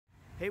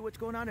Hey, what's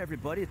going on,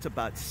 everybody? It's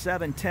about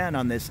 7:10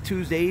 on this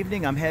Tuesday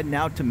evening. I'm heading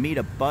out to meet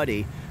a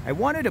buddy. I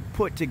wanted to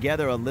put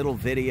together a little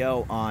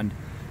video on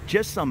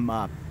just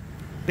some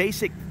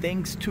basic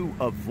things to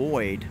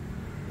avoid,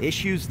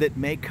 issues that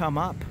may come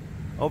up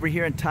over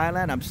here in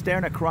Thailand. I'm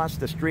staring across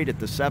the street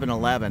at the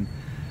 7-Eleven.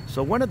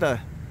 So one of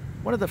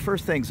the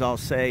first things I'll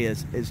say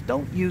is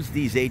don't use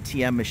these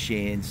ATM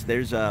machines.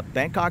 There's a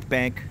Bangkok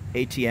bank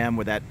ATM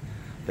where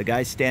the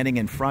guy's standing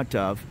in front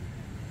of.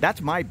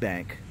 That's my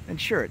bank. And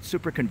sure, it's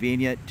super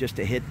convenient just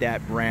to hit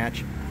that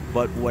branch.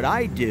 But what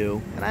I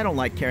do, and I don't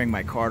like carrying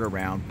my card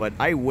around, but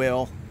I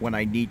will when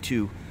I need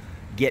to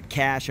get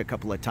cash a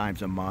couple of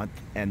times a month.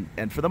 And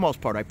for the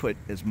most part, I put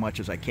as much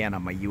as I can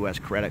on my US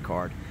credit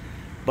card.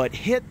 But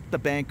hit the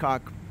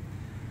Bangkok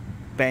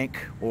bank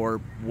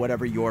or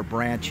whatever your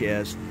branch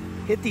is,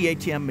 hit the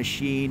ATM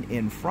machine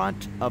in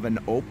front of an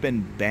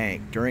open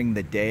bank during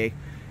the day.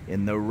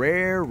 In the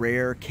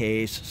rare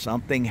case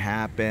something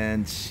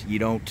happens, you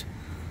don't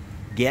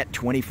get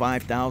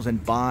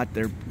 25,000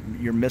 baht,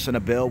 you're missing a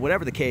bill,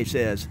 whatever the case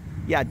is,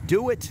 yeah,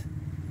 do it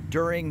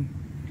during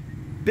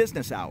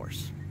business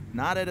hours,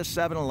 not at a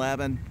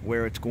 7-Eleven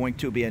where it's going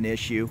to be an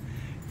issue.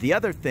 The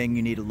other thing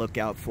you need to look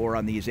out for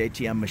on these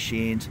ATM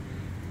machines,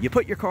 you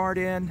put your card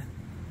in,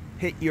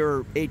 hit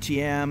your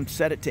ATM,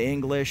 set it to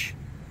English,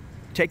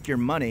 take your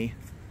money,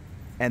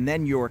 and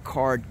then your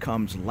card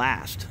comes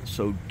last.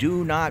 So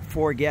do not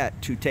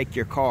forget to take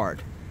your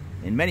card.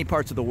 In many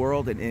parts of the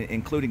world,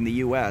 including the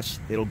US,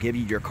 it'll give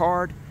you your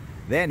card,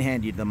 then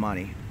hand you the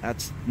money.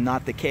 That's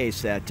not the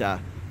case at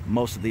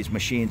most of these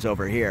machines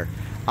over here.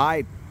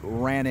 I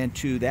ran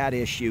into that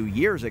issue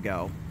years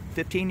ago,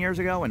 15 years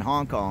ago in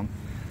Hong Kong.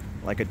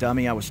 Like a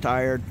dummy, I was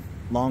tired,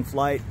 long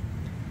flight,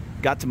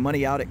 got some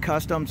money out at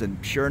customs, and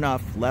sure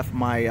enough, left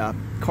my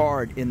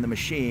card in the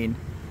machine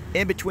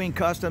in between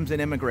customs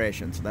and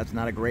immigration. So that's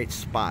not a great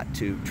spot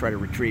to try to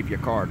retrieve your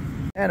card.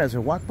 And as I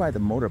walk by the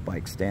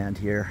motorbike stand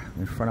here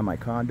in front of my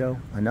condo,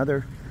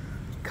 another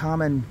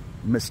common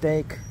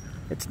mistake,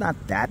 it's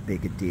not that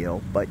big a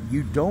deal, but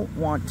you don't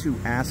want to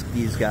ask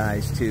these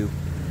guys to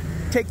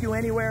take you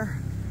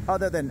anywhere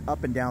other than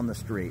up and down the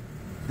street.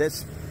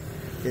 This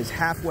is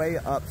halfway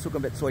up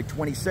Sukhumvit Soi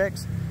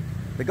 26.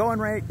 The going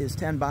rate is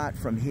 10 baht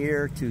from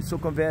here to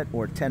Sukhumvit,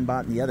 or 10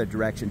 baht in the other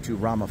direction to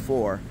Rama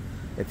 4.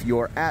 If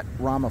you're at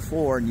Rama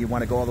 4 and you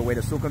want to go all the way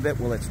to Sukhumvit,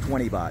 well, it's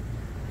 20 baht.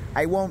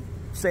 I won't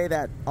say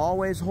that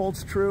always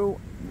holds true.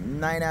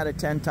 9 out of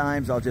 10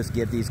 times, I'll just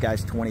give these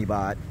guys 20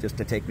 baht just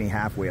to take me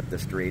halfway up the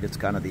street. It's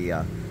kind of the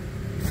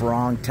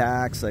Farang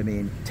tax. I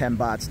mean, 10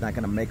 baht's not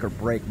going to make or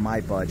break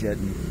my budget,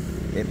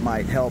 and it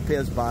might help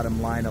his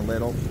bottom line a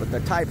little, but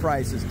the Thai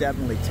price is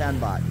definitely 10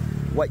 baht.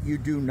 What you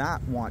do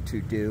not want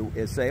to do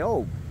is say,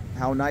 oh,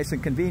 how nice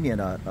and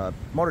convenient, a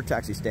motor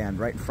taxi stand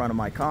right in front of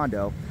my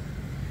condo.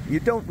 You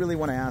don't really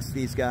want to ask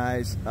these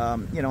guys,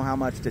 you know, how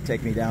much to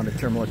take me down to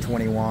Terminal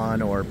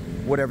 21 or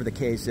whatever the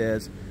case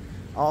is.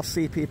 I'll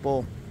see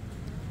people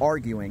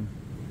arguing,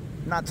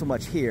 not so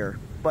much here,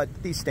 but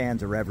these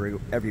stands are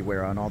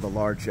everywhere on all the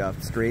large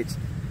streets.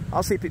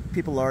 I'll see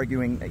people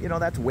arguing, you know,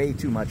 that's way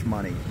too much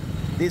money.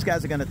 These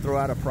guys are going to throw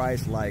out a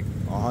price like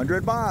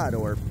 100 baht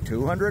or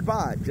 200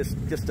 baht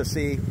just to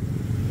see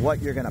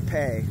what you're going to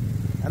pay.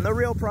 And the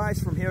real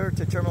price from here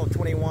to Terminal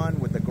 21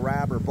 with the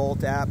Grab or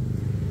Bolt app,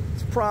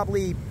 it's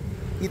probably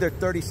either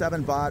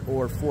 37 baht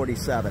or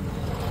 47.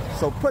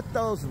 So put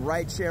those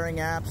ride-sharing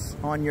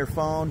apps on your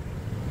phone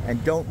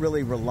and don't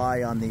really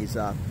rely on these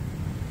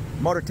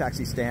motor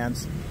taxi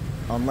stands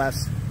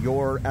unless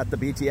you're at the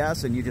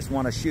BTS and you just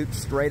want to shoot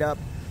straight up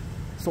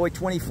Soi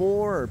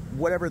 24 or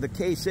whatever the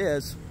case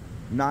is,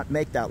 not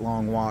make that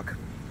long walk.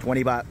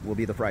 20 baht will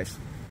be the price.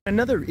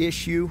 Another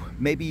issue,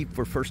 maybe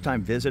for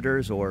first-time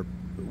visitors or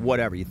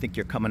whatever, you think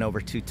you're coming over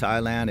to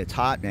Thailand, it's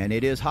hot, and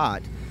it is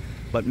hot,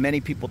 but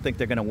many people think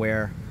they're going to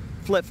wear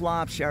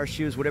flip-flops, shower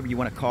shoes, whatever you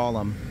want to call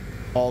them,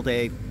 all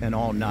day and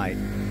all night.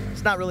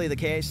 It's not really the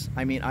case.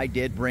 I mean, I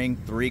did bring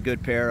 3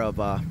 good pair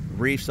of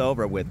reefs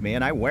over with me,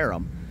 and I wear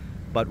them.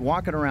 But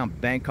walking around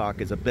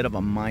Bangkok is a bit of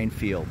a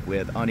minefield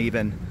with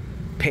uneven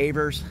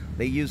pavers.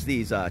 They use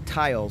these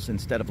tiles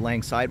instead of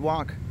laying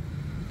sidewalk.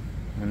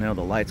 I know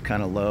the light's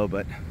kind of low,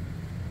 but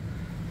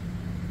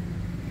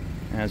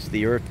as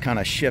the earth kind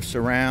of shifts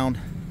around,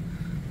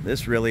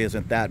 this really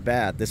isn't that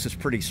bad. This is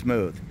pretty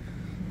smooth.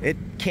 It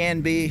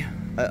can be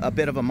a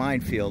bit of a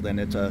minefield, and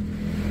it's a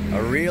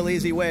real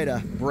easy way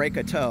to break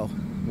a toe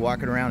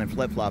walking around in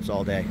flip-flops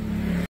all day.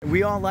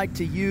 We all like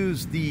to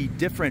use the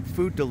different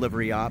food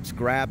delivery apps.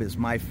 Grab is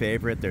my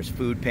favorite. There's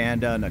Food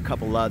Panda and a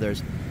couple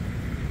others.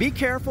 Be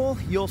careful,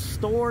 you'll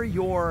store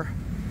your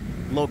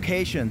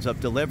locations of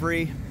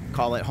delivery,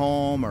 call it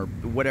home or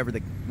whatever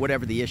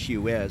the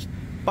issue is.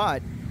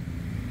 But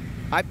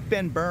I've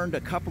been burned a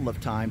couple of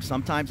times.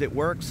 Sometimes it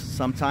works,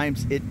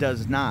 sometimes it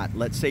does not.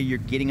 Let's say you're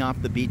getting off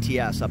the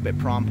BTS up at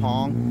Phrom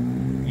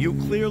Phong. You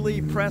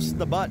clearly press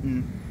the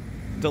button,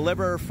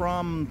 deliver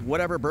from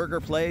whatever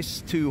burger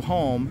place to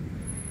home,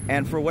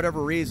 and for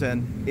whatever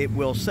reason, it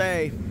will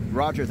say,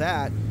 Roger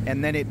that,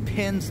 and then it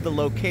pins the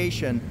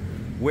location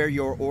where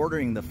you're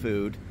ordering the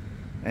food.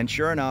 And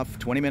sure enough,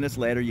 20 minutes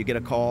later, you get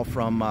a call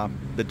from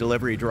the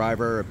delivery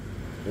driver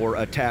or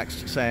a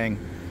text saying,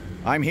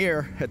 I'm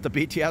here at the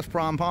BTS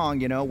Prom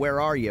Pong, you know,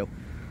 where are you?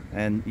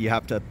 And you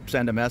have to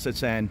send a message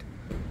saying,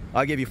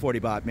 I'll give you 40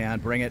 baht, man.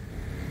 Bring it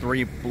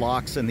 3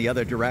 blocks in the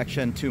other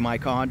direction to my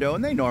condo.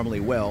 And they normally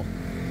will.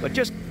 But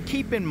just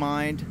keep in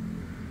mind,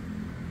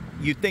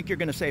 you think you're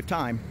going to save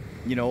time.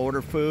 You know,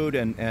 order food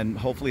and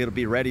hopefully it'll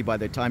be ready by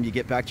the time you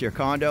get back to your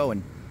condo.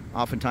 And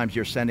oftentimes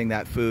you're sending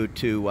that food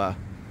to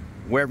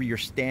wherever you're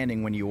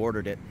standing when you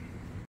ordered it.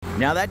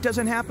 Now that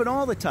doesn't happen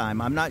all the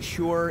time. I'm not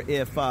sure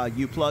if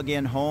you plug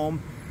in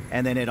home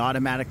and then it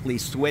automatically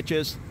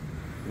switches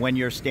when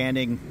you're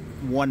standing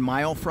 1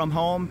 mile from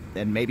home.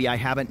 And maybe I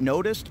haven't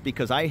noticed,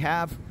 because I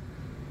have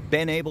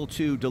been able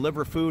to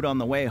deliver food on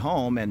the way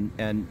home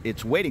and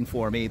it's waiting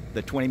for me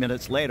the 20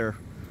 minutes later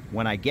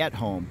when I get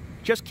home.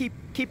 Just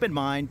keep in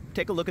mind,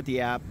 take a look at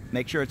the app,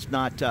 make sure it's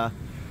not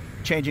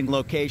changing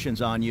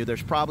locations on you.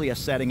 There's probably a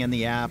setting in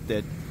the app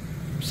that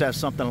says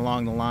something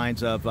along the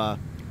lines of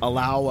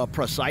allow a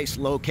precise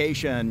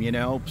location, you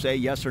know, say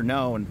yes or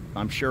no, and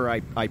I'm sure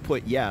I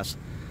put yes,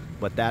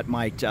 but that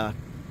might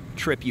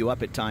trip you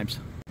up at times.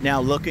 Now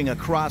looking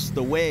across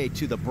the way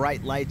to the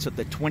bright lights of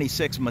the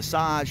 26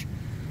 Massage,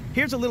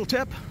 here's a little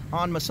tip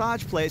on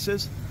massage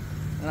places,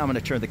 and I'm going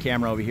to turn the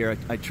camera over here.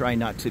 I try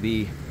not to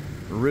be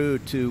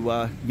rude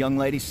to young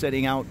ladies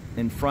sitting out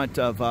in front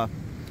of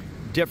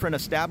different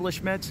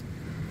establishments.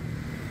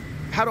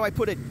 How do I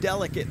put it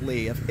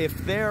delicately?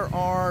 If there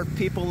are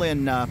people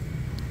in,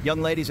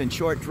 young ladies in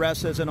short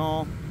dresses and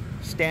all,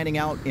 standing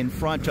out in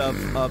front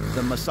of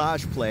the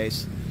massage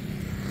place,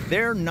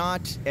 they're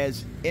not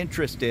as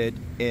interested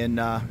in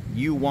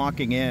you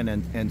walking in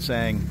and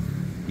saying,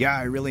 yeah,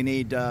 I really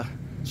need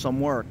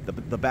some work.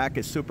 The back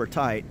is super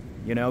tight.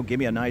 You know, give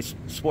me a nice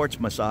sports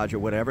massage or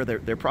whatever.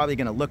 They're probably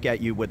going to look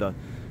at you with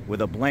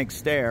a blank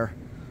stare.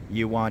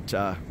 You want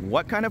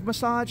what kind of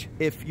massage?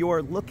 If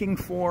you're looking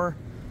for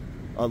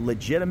a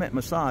legitimate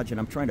massage, and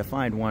I'm trying to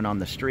find one on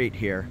the street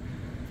here,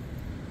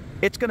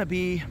 it's going to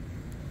be,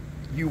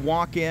 you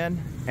walk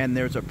in and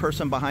there's a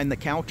person behind the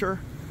counter.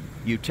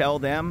 You tell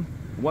them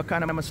what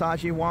kind of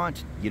massage you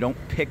want. You don't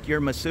pick your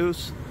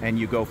masseuse, and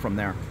you go from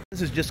there.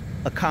 This is just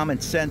a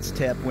common sense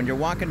tip. When you're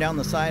walking down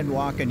the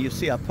sidewalk and you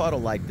see a puddle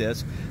like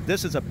this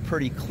is a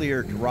pretty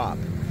clear drop.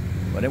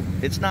 But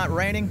it's not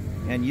raining,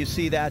 and you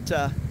see that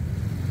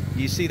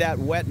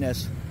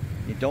wetness.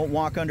 You don't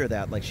walk under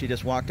that. Like she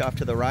just walked off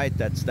to the right.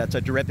 That's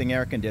a dripping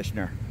air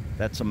conditioner.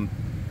 That's some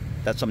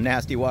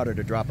nasty water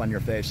to drop on your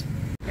face.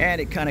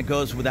 And it kind of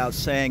goes without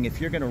saying,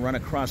 if you're going to run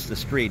across the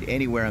street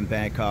anywhere in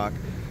Bangkok,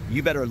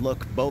 you better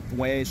look both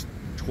ways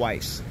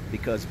twice,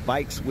 because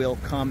bikes will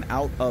come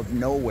out of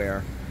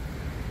nowhere.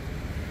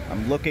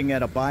 I'm looking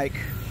at a bike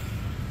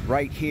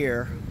right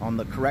here on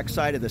the correct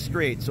side of the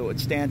street, so it would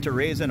stand to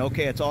reason,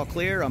 okay, it's all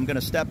clear, I'm going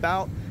to step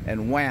out,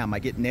 and wham, I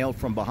get nailed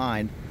from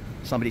behind.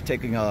 Somebody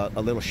taking a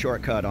little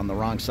shortcut on the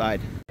wrong side.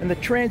 And the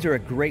trains are a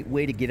great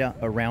way to get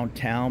around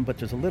town, but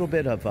there's a little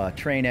bit of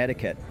train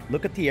etiquette.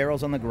 Look at the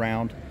arrows on the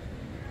ground.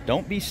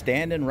 Don't be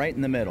standing right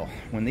in the middle.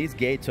 When these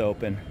gates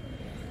open,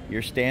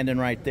 you're standing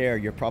right there.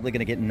 You're probably going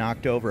to get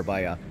knocked over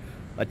by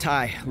a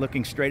Thai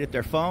looking straight at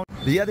their phone.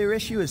 The other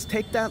issue is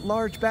take that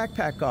large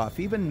backpack off,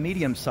 even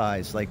medium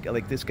size,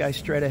 like this guy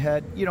straight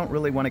ahead. You don't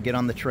really want to get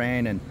on the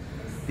train, and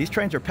these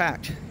trains are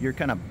packed. You're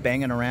kind of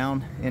banging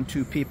around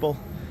into people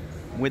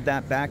with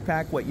that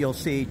backpack. What you'll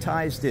see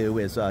Thais do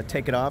is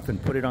take it off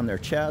and put it on their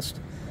chest.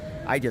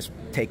 I just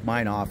take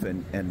mine off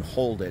and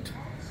hold it.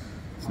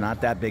 It's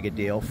not that big a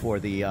deal for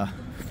the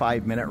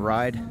 5-minute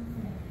ride.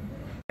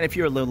 And if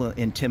you're a little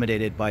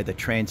intimidated by the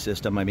train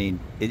system, I mean,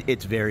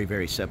 it's very,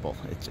 very simple.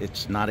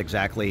 It's not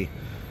exactly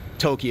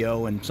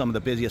Tokyo and some of the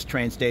busiest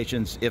train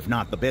stations, if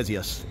not the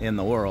busiest in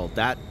the world.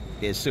 That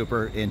is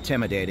super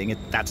intimidating.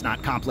 That's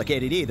not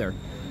complicated either.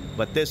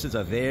 But this is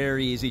a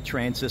very easy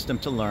train system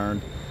to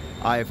learn.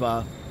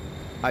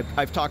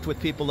 I've talked with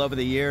people over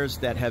the years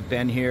that have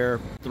been here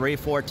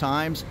 3-4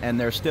 times, and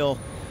they're still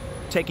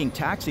taking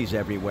taxis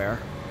everywhere,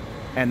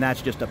 and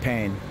that's just a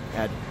pain.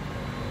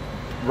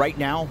 Right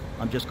now,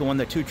 I'm just going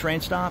the 2 train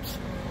stops.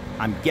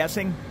 I'm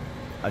guessing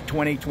a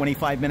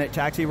 20-25 minute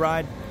taxi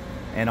ride,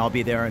 and I'll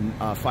be there in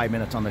 5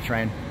 minutes on the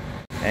train.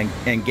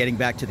 And getting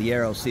back to the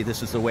arrows, see,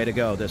 this is the way to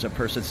go. There's a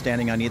person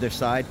standing on either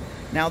side.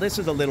 Now, this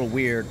is a little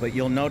weird, but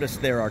you'll notice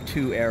there are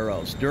 2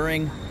 arrows.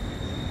 During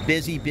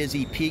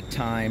busy peak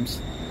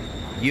times,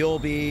 you'll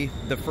be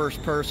the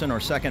first person or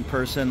second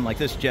person, like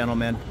this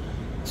gentleman,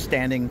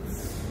 standing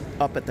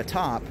up at the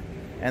top,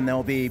 and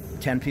there'll be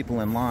 10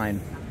 people in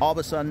line. All of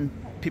a sudden,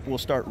 people will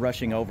start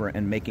rushing over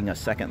and making a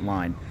second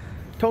line.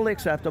 Totally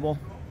acceptable.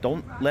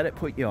 Don't let it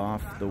put you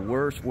off. The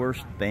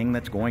worst thing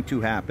that's going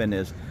to happen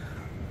is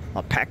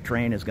a packed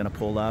train is going to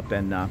pull up,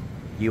 and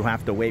you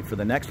have to wait for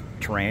the next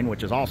train,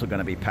 which is also going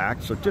to be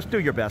packed. So just do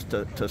your best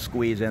to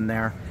squeeze in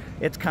there.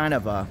 It's kind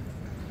of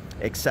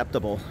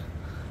acceptable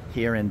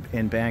here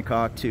in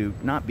Bangkok to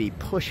not be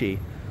pushy,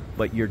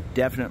 but you're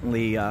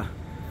definitely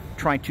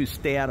trying to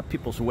stay out of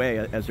people's way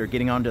as they're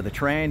getting onto the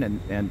train,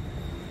 and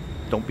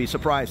don't be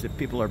surprised if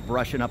people are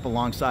brushing up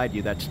alongside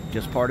you. That's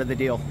just part of the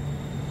deal.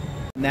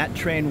 And that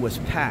train was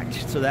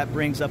packed, so that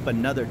brings up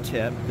another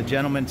tip. The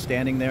gentleman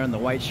standing there in the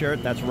white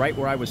shirt, that's right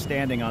where I was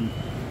standing on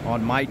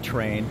my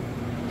train.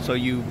 So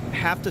you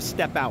have to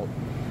step out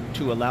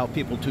to allow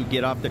people to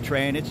get off the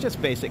train. It's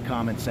just basic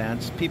common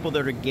sense. People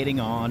that are getting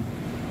on,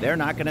 they're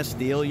not going to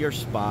steal your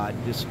spot.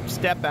 Just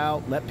step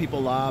out, let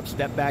people off,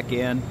 step back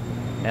in,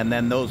 and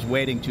then those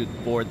waiting to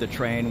board the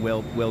train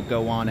will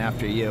go on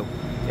after you.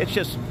 It's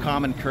just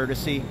common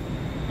courtesy.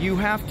 You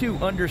have to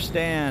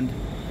understand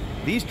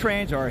these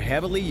trains are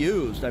heavily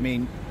used. I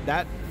mean,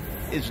 that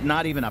is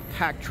not even a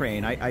packed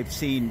train. I've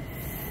seen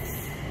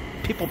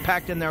people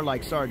packed in there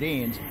like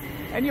sardines,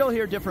 and you'll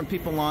hear different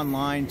people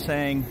online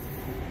saying,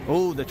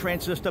 oh, the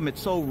train system,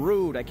 it's so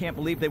rude. I can't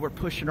believe they were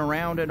pushing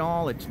around and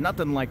all. It's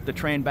nothing like the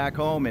train back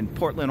home in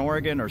Portland,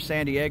 Oregon or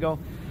San Diego.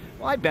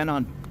 Well, I've been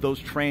on those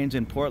trains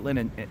in Portland,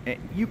 and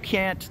you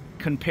can't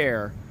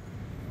compare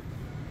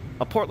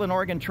a Portland,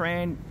 Oregon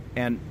train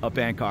and a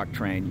Bangkok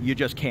train. You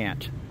just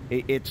can't.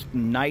 It's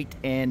night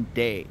and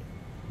day.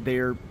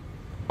 There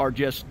are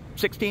just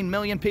 16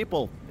 million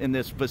people in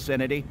this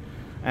vicinity,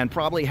 and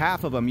probably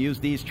half of them use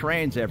these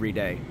trains every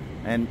day.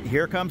 And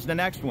here comes the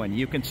next one.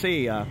 You can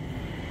see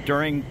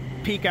during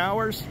peak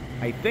hours,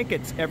 I think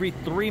it's every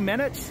 3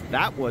 minutes.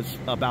 That was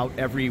about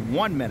every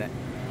 1 minute.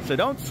 So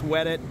don't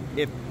sweat it.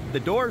 If the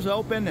door's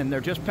open and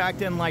they're just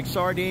packed in like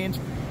sardines,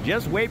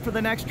 just wait for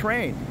the next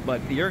train.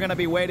 But you're going to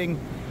be waiting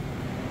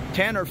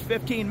 10 or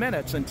 15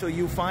 minutes until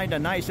you find a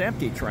nice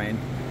empty train.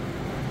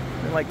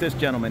 Like this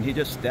gentleman, he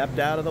just stepped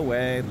out of the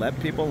way, let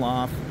people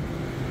off,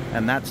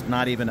 and that's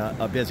not even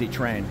a busy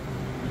train.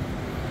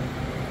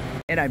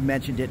 And I've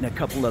mentioned it in a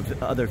couple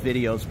of other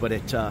videos, but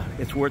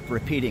it's worth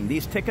repeating.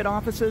 These ticket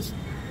offices,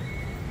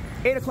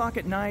 8 o'clock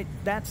at night,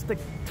 that's the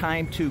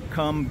time to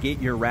come get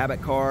your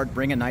rabbit card,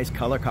 bring a nice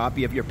color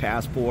copy of your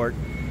passport.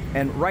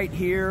 And right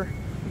here,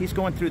 he's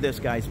going through this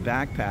guy's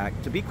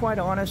backpack. To be quite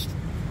honest,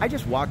 I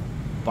just walked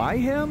by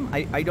him.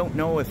 I don't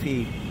know if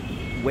he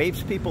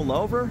waves people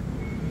over.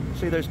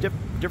 See, there's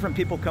different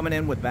people coming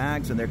in with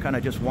bags, and they're kind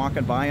of just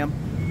walking by him.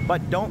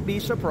 But don't be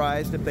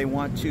surprised if they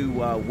want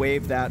to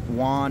wave that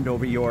wand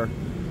over your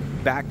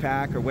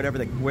backpack or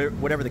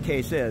whatever the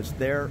case is.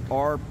 There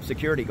are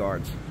security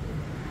guards.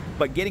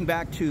 But getting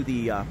back to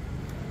the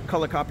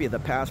color copy of the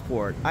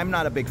passport, I'm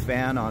not a big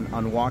fan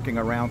on walking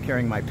around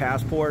carrying my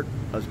passport,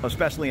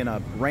 especially in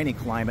a rainy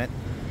climate.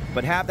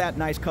 But have that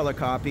nice color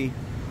copy.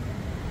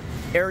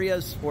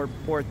 Areas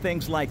or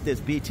things like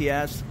this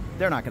BTS,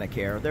 they're not going to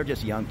care. They're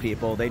just young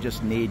people. They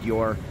just need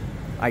your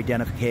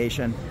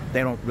identification.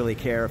 They don't really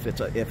care if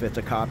it's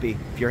a copy.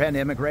 If you're heading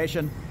to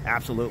immigration,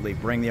 absolutely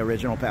bring the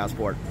original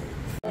passport.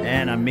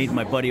 And I'm meeting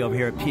my buddy over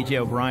here at PJ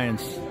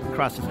O'Brien's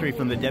across the street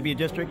from the W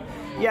District.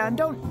 Yeah, and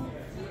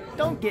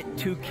don't get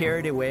too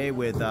carried away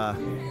with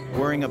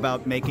worrying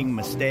about making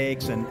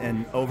mistakes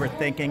and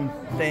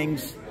overthinking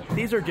things.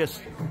 These are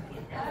just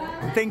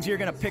things you're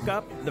going to pick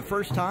up the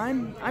first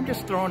time. I'm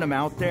just throwing them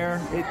out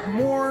there.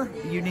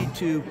 You need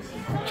to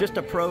just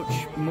approach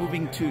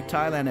moving to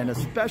Thailand, and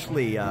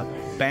especially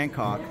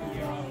Bangkok.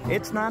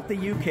 It's not the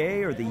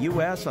UK or the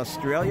US,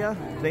 Australia.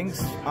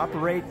 Things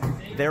operate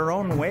their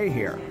own way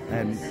here,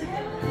 and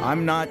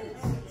I'm not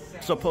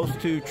supposed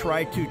to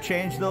try to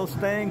change those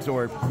things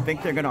or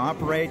think they're going to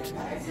operate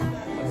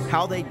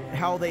how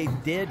they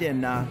did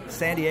in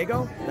San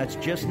Diego. That's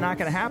just not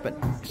going to happen.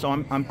 So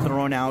I'm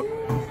throwing out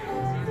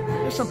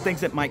some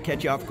things that might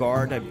catch you off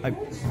guard.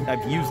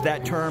 I've used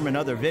that term in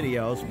other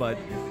videos, but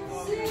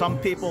some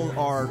people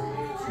are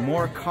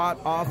more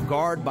caught off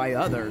guard by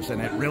others, and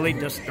it really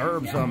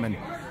disturbs them. And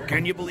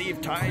can you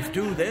believe Thais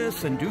do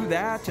this and do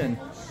that? And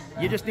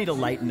you just need to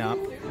lighten up.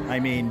 I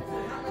mean,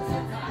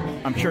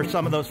 I'm sure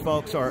some of those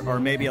folks are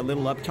maybe a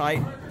little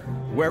uptight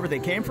wherever they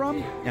came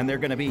from, and they're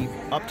going to be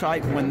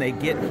uptight when they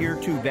get here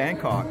to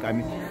Bangkok. I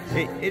mean,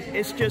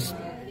 it's just,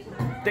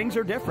 things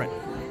are different.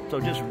 So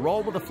just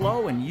roll with the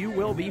flow and you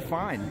will be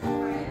fine.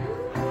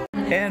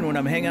 And when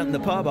I'm hanging out in the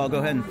pub, I'll go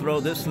ahead and throw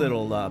this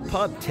little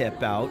pub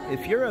tip out.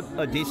 If you're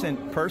a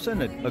decent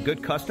person, a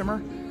good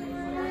customer,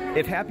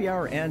 if happy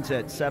hour ends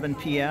at 7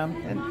 p.m.,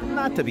 and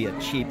not to be a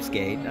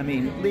cheapskate, I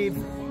mean, leave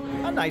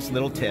a nice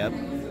little tip.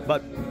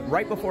 But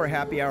right before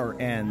happy hour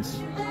ends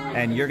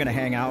and you're going to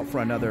hang out for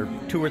another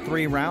 2 or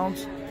 3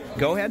 rounds,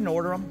 go ahead and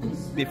order them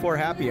before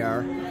happy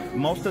hour.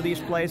 Most of these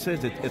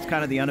places, it's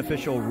kind of the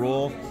unofficial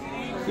rule.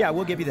 Yeah,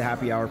 we'll give you the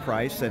happy hour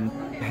price and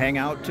hang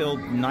out till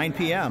 9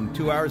 p.m.,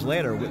 2 hours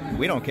later.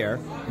 We don't care,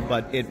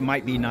 but it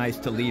might be nice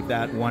to leave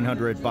that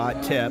 100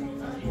 baht tip,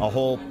 a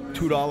whole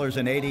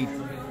 $2.80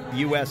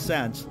 US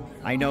cents.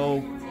 I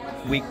know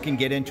we can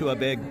get into a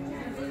big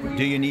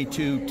do you need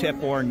to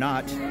tip or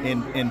not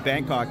in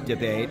Bangkok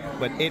debate,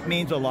 but it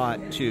means a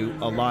lot to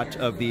a lot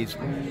of these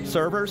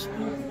servers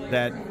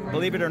that,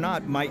 believe it or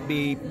not, might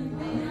be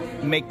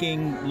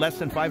making less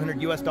than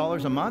 $500 US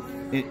a month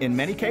in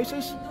many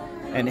cases,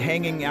 and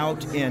hanging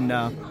out in,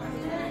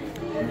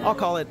 I'll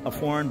call it a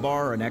foreign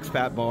bar or an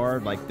expat bar,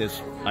 like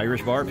this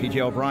Irish bar,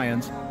 PJ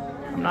O'Brien's.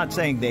 I'm not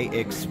saying they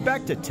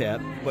expect a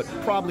tip, but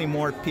probably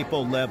more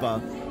people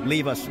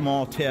leave a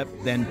small tip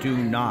than do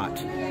not.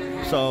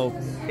 So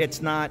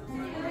it's not,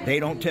 they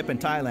don't tip in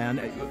Thailand.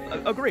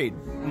 Agreed.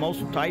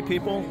 Most Thai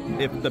people,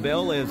 if the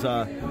bill is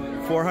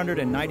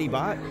 490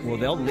 baht, well,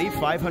 they'll leave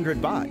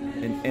 500 baht.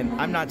 And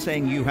I'm not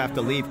saying you have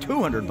to leave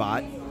 200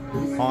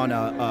 baht on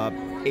a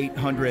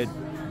 800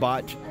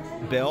 baht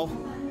bill,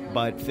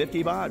 but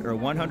 50 baht or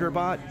 100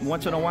 baht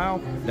once in a while,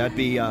 that'd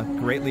be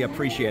greatly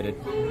appreciated.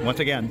 Once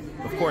again,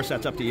 of course,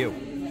 that's up to you.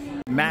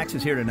 Max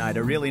is here tonight,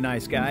 a really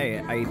nice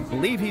guy. I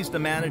believe he's the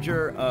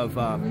manager of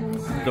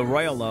the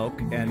Royal Oak,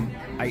 and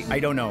I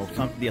don't know,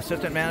 the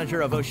assistant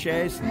manager of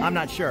O'Shea's, I'm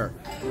not sure.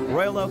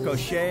 Royal Oak,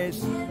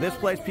 O'Shea's, this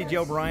place, P.J.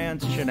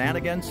 O'Brien's,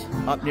 Shenanigans,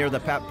 up near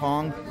the Pat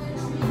Pong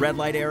red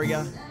light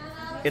area.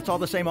 It's all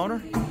the same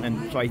owner,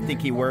 and so I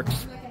think he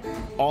works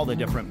all the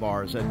different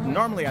bars.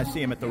 Normally I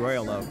see him at the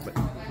Royal Oak, but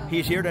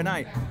he's here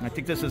tonight. I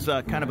think this is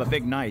kind of a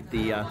big night.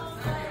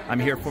 I'm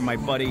here for my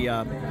buddy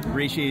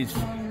Rishi's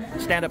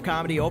stand-up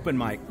comedy open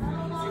mic.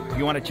 If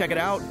you want to check it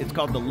out, it's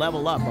called The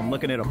Level Up. I'm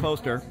looking at a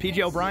poster.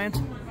 P.J.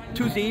 O'Brien's,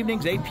 Tuesday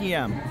evenings, 8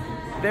 p.m.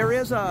 There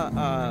is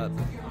a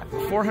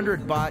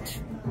 400 baht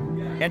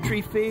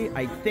entry fee.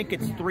 I think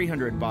it's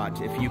 300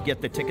 baht if you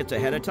get the tickets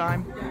ahead of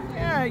time.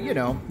 Yeah, you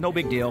know, no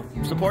big deal.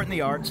 Supporting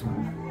the arts.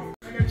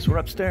 So we're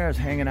upstairs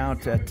hanging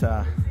out at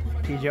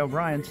P.J.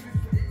 O'Brien's.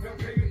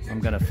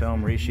 I'm going to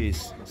film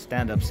Rishi's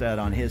stand-up set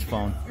on his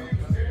phone.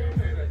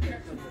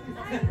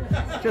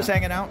 Just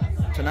hanging out.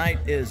 Tonight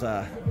is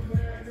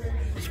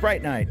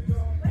Sprite night.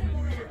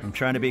 I'm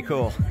trying to be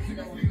cool.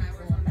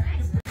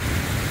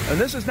 And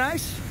this is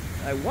nice.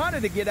 I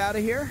wanted to get out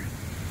of here.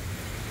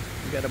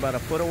 We got about a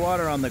foot of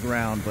water on the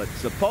ground, but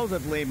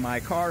supposedly my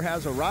car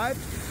has arrived.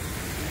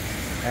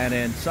 And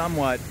in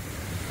somewhat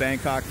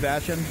Bangkok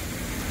fashion,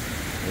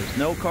 there's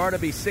no car to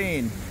be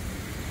seen.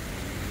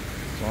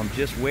 So I'm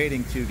just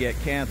waiting to get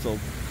canceled.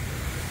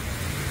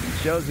 It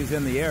shows he's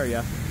in the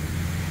area.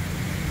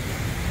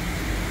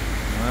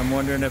 I'm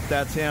wondering if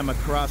that's him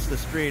across the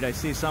street. I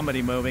see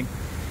somebody moving.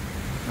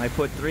 I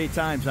put 3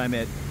 times I'm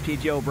at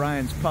P.J.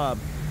 O'Brien's pub.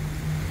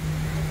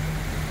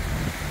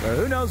 Or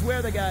who knows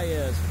where the guy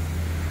is.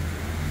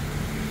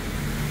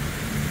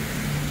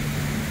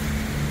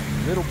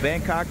 Little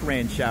Bangkok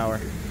rain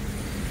shower.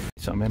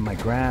 So I'm in my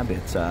Grab.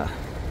 It's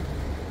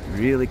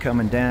really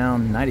coming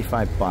down.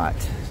 95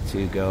 baht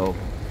to go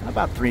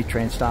about 3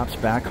 train stops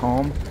back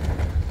home.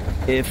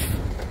 If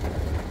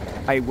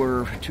I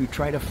were to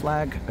try to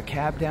flag a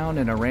cab down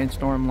in a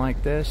rainstorm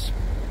like this,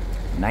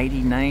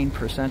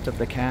 99% of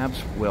the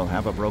cabs will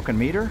have a broken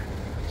meter.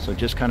 So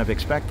just kind of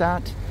expect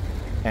that.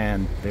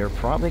 And they're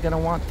probably going to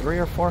want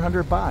 300 or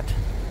 400 baht.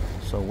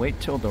 So wait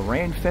till the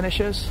rain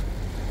finishes,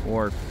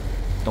 or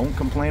don't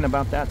complain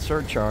about that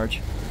surcharge.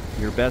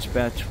 Your best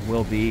bet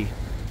will be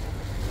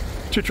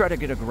to try to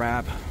get a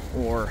Grab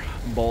or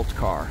Bolt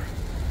car.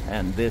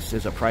 And this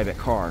is a private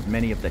car.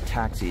 Many of the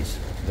taxis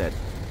that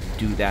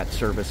do that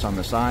service on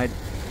the side,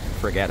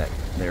 forget it.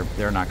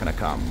 They're not going to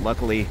come.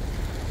 Luckily,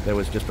 there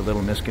was just a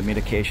little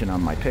miscommunication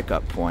on my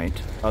pickup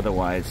point.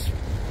 Otherwise,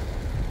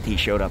 he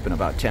showed up in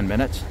about 10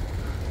 minutes.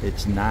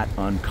 It's not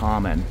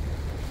uncommon.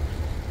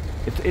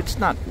 It's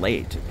not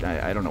late.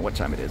 I don't know what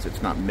time it is.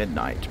 It's not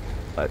midnight.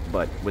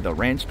 But with a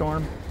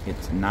rainstorm,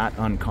 it's not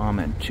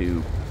uncommon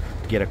to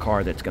get a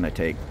car that's going to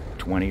take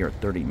 20 or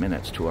 30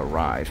 minutes to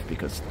arrive,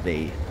 because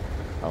they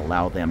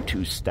allow them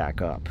to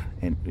stack up.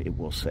 And it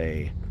will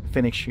say,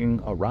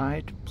 finishing a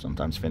ride,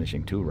 sometimes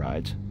finishing 2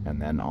 rides,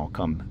 and then I'll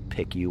come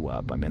pick you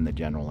up. I'm in the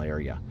general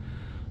area.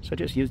 So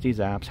just use these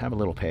apps, have a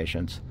little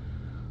patience.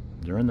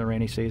 During the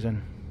rainy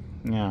season,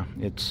 yeah,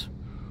 it's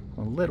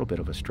a little bit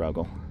of a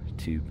struggle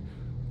to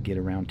get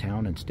around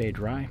town and stay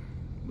dry,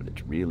 but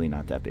it's really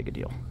not that big a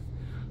deal.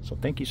 So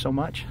thank you so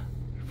much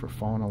for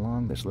following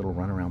along this little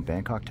run around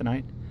Bangkok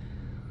tonight.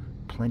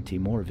 Plenty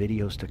more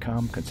videos to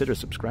come. Consider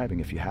subscribing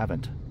if you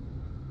haven't.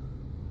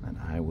 And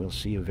I will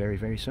see you very,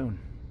 very soon.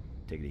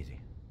 Take it easy.